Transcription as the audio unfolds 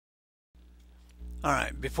All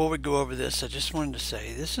right, before we go over this, I just wanted to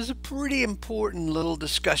say this is a pretty important little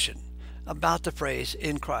discussion about the phrase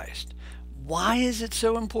in Christ. Why is it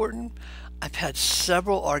so important? I've had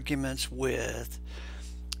several arguments with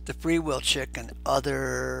the free will chick and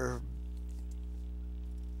other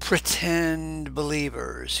pretend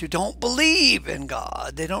believers who don't believe in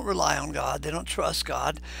God. They don't rely on God. They don't trust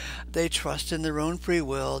God. They trust in their own free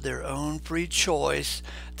will, their own free choice.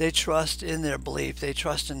 They trust in their belief. They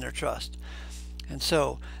trust in their trust. And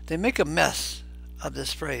so they make a mess of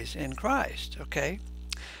this phrase in Christ, okay?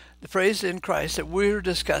 The phrase in Christ that we're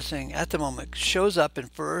discussing at the moment shows up in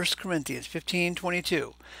 1 Corinthians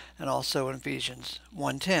 15:22 and also in Ephesians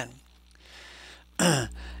 1:10.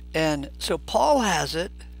 And so Paul has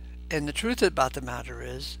it, and the truth about the matter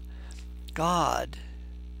is God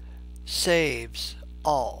saves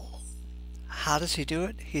all. How does he do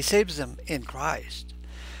it? He saves them in Christ.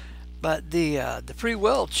 But the free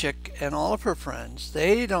will chick and all of her friends,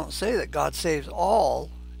 they don't say that God saves all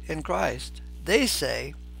in Christ. They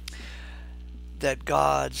say that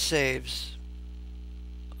God saves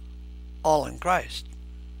all in Christ.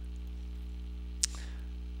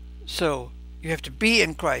 So you have to be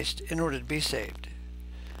in Christ in order to be saved.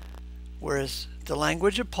 Whereas the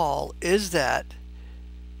language of Paul is that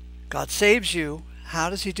God saves you. How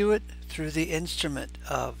does he do it? Through the instrument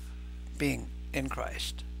of being in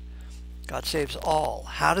Christ. God saves all.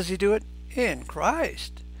 How does he do it? In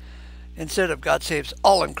Christ. Instead of God saves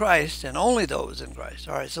all in Christ and only those in Christ.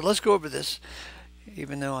 All right, so let's go over this,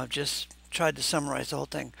 even though I've just tried to summarize the whole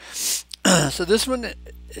thing. So this one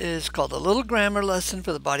is called a little grammar lesson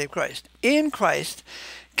for the body of Christ. In Christ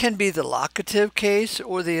can be the locative case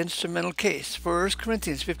or the instrumental case. 1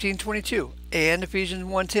 Corinthians 15:22 and Ephesians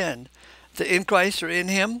 1:10. The in Christ or in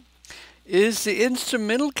him is the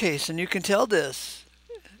instrumental case, and you can tell this.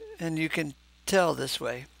 And you can tell this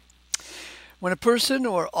way. When a person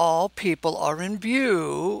or all people are in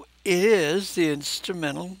view, it is the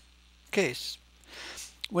instrumental case.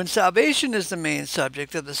 When salvation is the main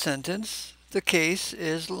subject of the sentence, the case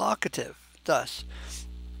is locative. Thus,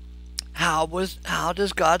 how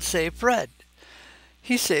does God save Fred?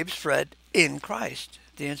 He saves Fred in Christ,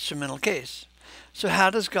 the instrumental case. So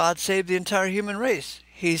how does God save the entire human race?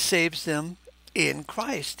 He saves them in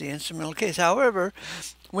Christ, the instrumental case. However,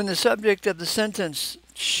 when the subject of the sentence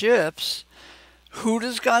shifts, who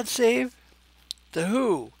does God save? The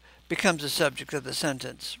who becomes the subject of the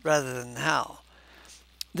sentence rather than the how.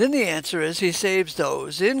 Then the answer is he saves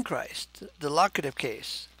those in Christ, the locative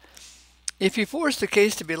case. If you force the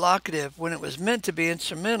case to be locative when it was meant to be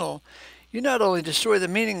instrumental, you not only destroy the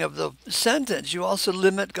meaning of the sentence, you also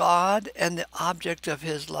limit God and the object of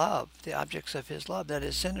his love, the objects of his love, that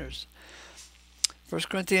is sinners. 1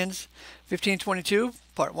 Corinthians 15:22,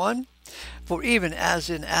 part 1. For even as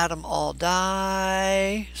in Adam all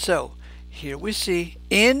die. So here we see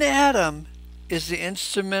in Adam is the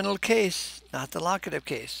instrumental case, not the locative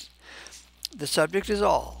case. The subject is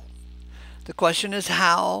all. The question is,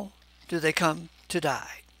 how do they come to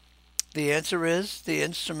die? The answer is the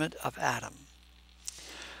instrument of Adam.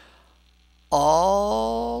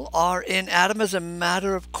 All are in Adam as a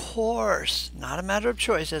matter of course, not a matter of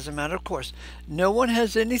choice, as a matter of course. No one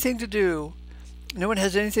has anything to do, no one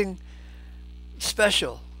has anything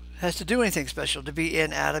special, has to do anything special to be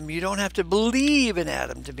in Adam. You don't have to believe in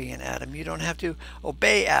Adam to be in Adam. You don't have to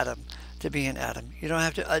obey Adam to be in Adam. You don't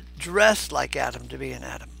have to dress like Adam to be in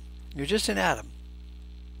Adam. You're just in Adam.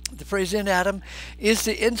 The phrase in Adam is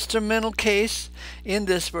the instrumental case in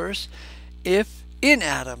this verse. If in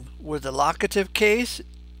Adam were the locative case,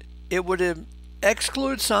 it would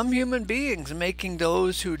exclude some human beings, making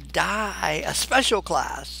those who die a special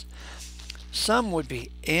class. Some would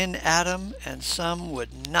be in Adam and some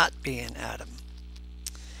would not be in Adam.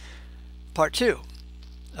 Part 2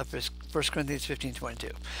 of 1 Corinthians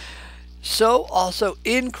 15:22. So also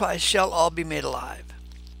in Christ shall all be made alive.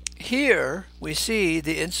 Here we see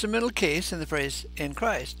the instrumental case in the phrase in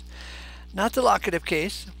Christ, not the locative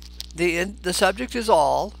case. The subject is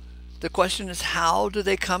all. The question is, how do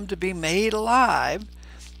they come to be made alive?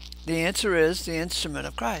 The answer is the instrument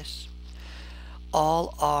of Christ.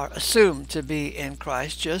 All are assumed to be in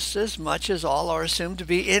Christ just as much as all are assumed to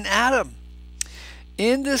be in Adam.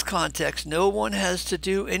 In this context, no one has to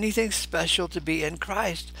do anything special to be in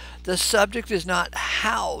Christ. The subject is not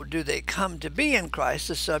how do they come to be in Christ.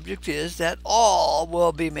 The subject is that all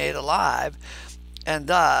will be made alive and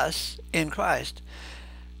thus in Christ.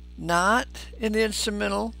 Not in the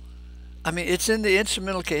instrumental I mean, it's in the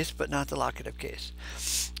instrumental case, but not the locative case.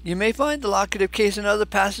 You may find the locative case in other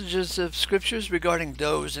passages of scriptures regarding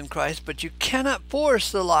those in Christ, but you cannot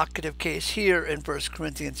force the locative case here in 1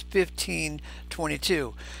 Corinthians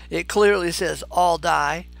 15:22. It clearly says all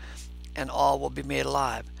die and all will be made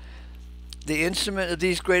alive. The instrument of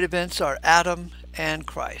these great events are Adam and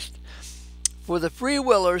Christ. For the free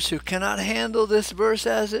willers who cannot handle this verse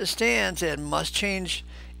as it stands and must change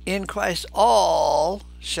in Christ all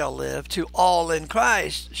shall live to all in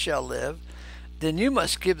Christ shall live, then you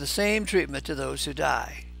must give the same treatment to those who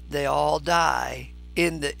die. They all die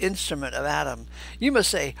in the instrument of Adam. You must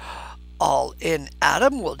say, all in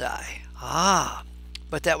Adam will die.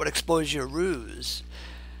 But that would expose your ruse,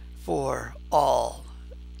 for all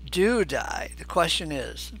do die. The question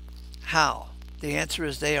is, how? The answer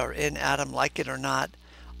is they are in Adam, like it or not.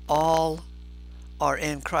 All are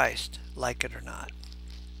in Christ, like it or not.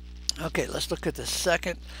 Okay, let's look at the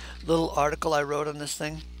second little article I wrote on this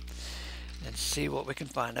thing and see what we can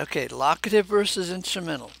find. Okay, locative versus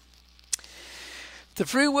instrumental. The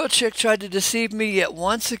free will chick tried to deceive me yet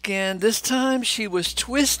once again. This time she was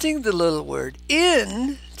twisting the little word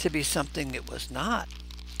in to be something it was not.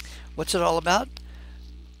 What's it all about?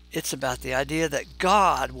 It's about the idea that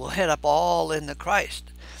God will head up all in the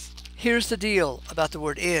Christ. Here's the deal about the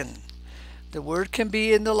word in. The word can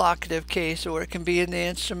be in the locative case or it can be in the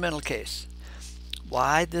instrumental case.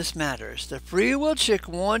 Why this matters. The free will chick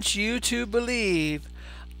wants you to believe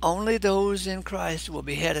only those in Christ will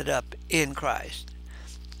be headed up in Christ.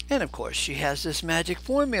 And of course, she has this magic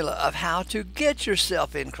formula of how to get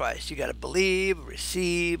yourself in Christ. You got to believe,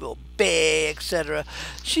 receive, obey, etc.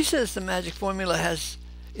 She says the magic formula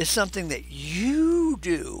is something that you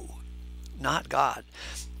do, not God.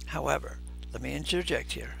 However, let me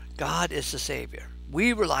interject here. God is the Savior.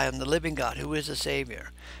 We rely on the living God who is the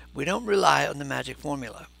Savior. We don't rely on the magic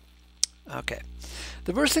formula. Okay.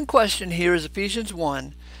 The verse in question here is Ephesians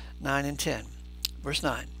 1, 9 and 10. Verse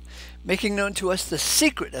 9. Making known to us the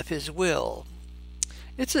secret of his will.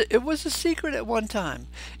 It was a secret at one time,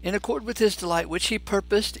 in accord with his delight, which he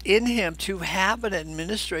purposed in him to have an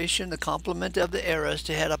administration, the complement of the eras,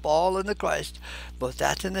 to head up all in the Christ, both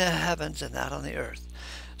that in the heavens and that on the earth.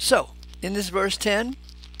 So, in this verse 10,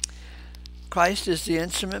 Christ is the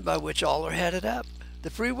instrument by which all are headed up. The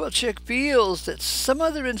free will chick feels that some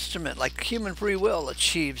other instrument, like human free will,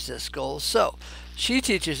 achieves this goal. So, she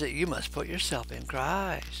teaches that you must put yourself in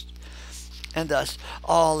Christ. And thus,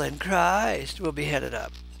 all in Christ will be headed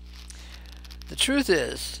up. The truth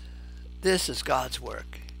is, this is God's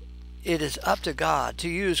work. It is up to God to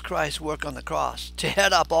use Christ's work on the cross to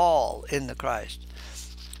head up all in the Christ.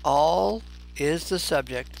 All is the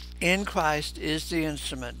subject. In Christ is the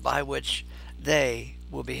instrument by which they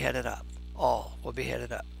will be headed up. All will be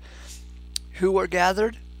headed up. Who are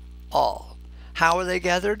gathered? All. How are they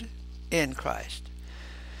gathered? In Christ.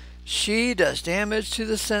 She does damage to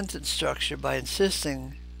the sentence structure by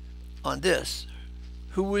insisting on this.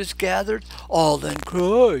 Who is gathered? All in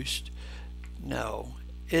Christ. No,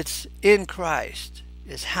 it's in Christ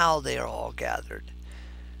is how they are all gathered.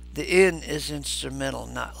 The in is instrumental,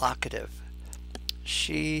 not locative.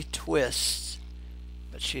 She twists,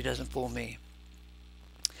 but she doesn't fool me.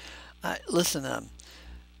 Listen,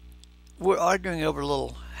 we're arguing over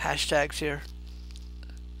little hashtags here,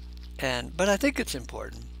 but I think it's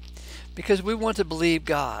important because we want to believe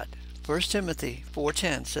God. 1 Timothy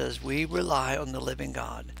 4:10 says we rely on the living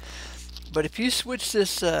God. But if you switch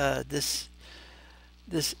this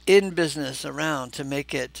in business around to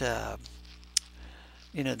make it the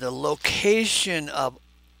location of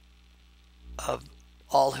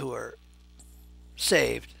all who are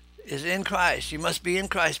saved is in Christ. You must be in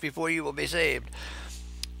Christ before you will be saved.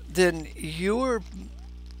 Then you're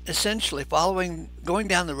essentially going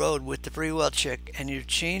down the road with the free will chick, and you're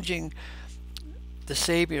changing the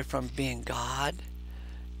Savior from being God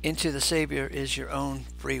into the Savior is your own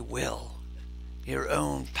free will, your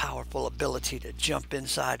own powerful ability to jump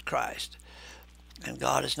inside Christ. And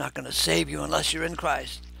God is not going to save you unless you're in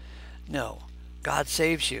Christ. No, God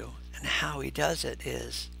saves you, and how he does it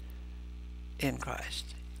is in Christ.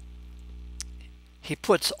 He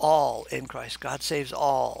puts all in Christ. God saves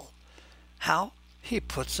all. How? He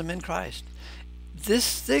puts them in Christ.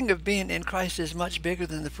 This thing of being in Christ is much bigger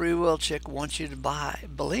than the free will chick wants you to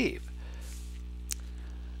believe.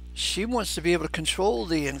 She wants to be able to control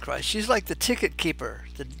the in Christ. She's like the ticket keeper,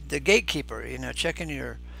 the gatekeeper, checking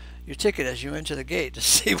your ticket as you enter the gate to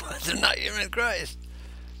see whether or not you're in Christ.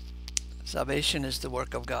 Salvation is the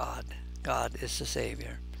work of God. God is the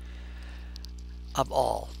Savior of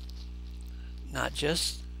all. Not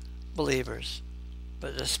just believers,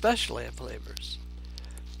 but especially of believers.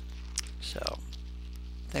 So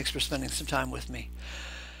thanks for spending some time with me.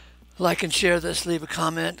 Like and share this, leave a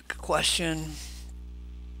comment, question,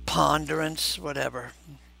 ponderance, whatever.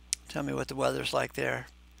 Tell me what the weather's like there.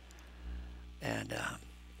 And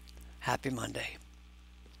happy Monday.